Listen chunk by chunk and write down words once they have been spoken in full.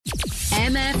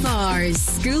MFR's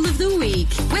School of the Week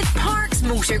with Parks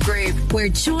Motor Group, where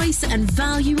choice and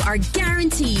value are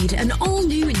guaranteed in all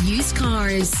new and used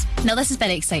cars. Now this is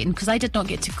very exciting because I did not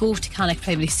get to go to Cannich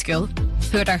Primary School,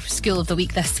 who are our School of the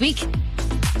Week this week.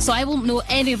 So I won't know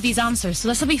any of these answers, so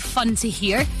this will be fun to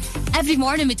hear. Every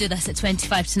morning we do this at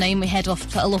 25 to 9. We head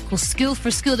off to a local school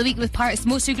for School of the Week with Parks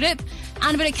Motor Group.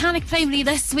 And we're at Cannich Primary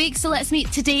this week, so let's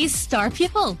meet today's star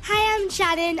pupil. Hi, I'm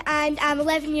Shannon and I'm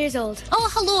 11 years old. Oh,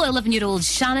 hello 11-year-old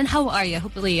Shannon. How are you?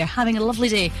 Hopefully you're having a lovely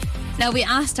day. Now we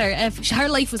asked her if her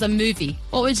life was a movie,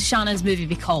 what would Shannon's movie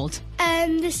be called?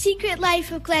 The Secret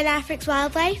Life of Glen Affrick's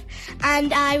Wildlife.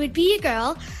 And I would be a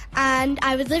girl and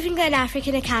I would live in Glen Affrick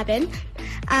in a cabin.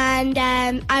 And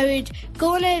I would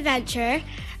go on an adventure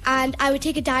and I would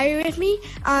take a diary with me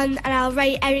and I'll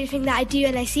write everything that I do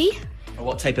and I see.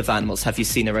 What type of animals have you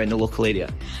seen around the local area?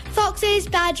 Foxes,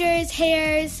 badgers,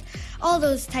 hares, all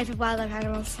those type of wildlife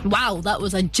animals. Wow, that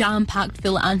was a jam-packed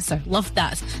full answer. Loved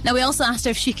that. Now we also asked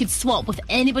her if she could swap with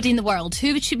anybody in the world.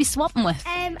 Who would she be swapping with?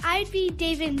 I'd be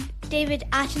David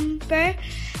Attenborough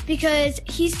because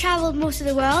he's travelled most of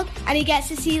the world and he gets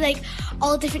to see like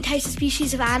all different types of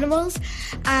species of animals,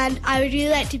 and I would really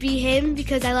like to be him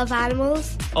because I love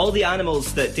animals. All the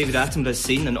animals that David Attenborough's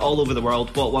seen and all over the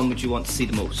world, what one would you want to see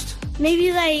the most?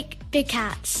 Maybe like big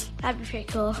cats. That'd be pretty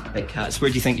cool. Big cats. Where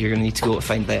do you think you're going to need to go to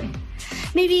find them?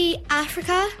 Maybe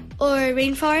Africa or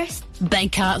rainforest.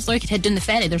 Big cats, or you could head down the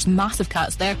ferry, there's massive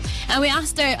cats there. And we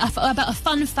asked her about a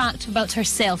fun fact about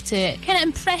herself to kind of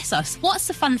impress us. What's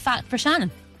the fun fact for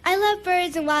Shannon? I love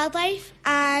birds and wildlife,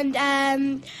 and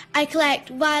I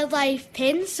collect wildlife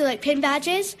pins, so like pin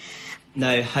badges.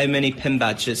 Now, how many pin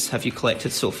badges have you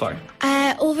collected so far?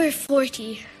 Over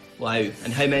 40. Wow.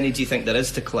 And how many do you think there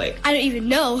is to collect? I don't even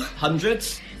know.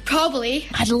 Hundreds? Probably.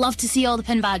 I'd love to see all the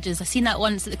pin badges. I've seen that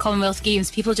once at the Commonwealth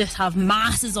Games. People just have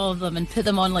masses of them and put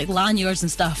them on like lanyards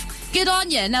and stuff. Good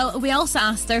on you. Now, we also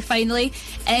asked her, finally,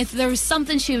 if there was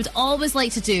something she would always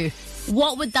like to do.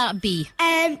 What would that be?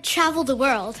 Travel the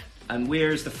world. And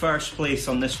where's the first place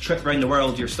on this trip around the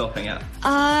world you're stopping at?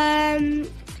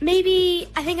 Maybe,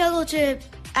 I think I'll go to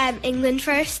England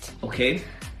first. Okay.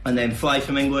 And then fly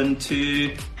from England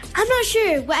to... I'm not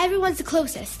sure. Whatever one's the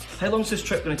closest. How long's this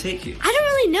trip going to take you? I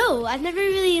don't really know. I've never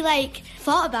really,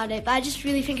 thought about it, but I just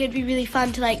really think it'd be really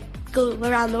fun to, go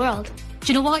around the world.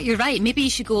 Do you know what? You're right. Maybe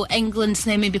you should go England and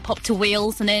then maybe pop to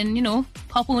Wales and then,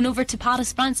 pop on over to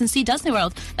Paris, France and see Disney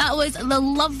World. That was the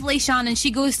lovely Shannon. She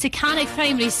goes to Cannich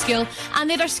Primary School and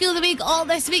they're our School of the Week all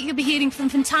this week. You'll be hearing from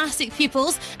fantastic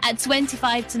pupils at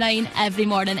 25 to 9 every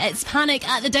morning. It's Panic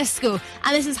at the Disco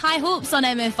and this is High Hopes on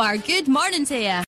MFR. Good morning to you.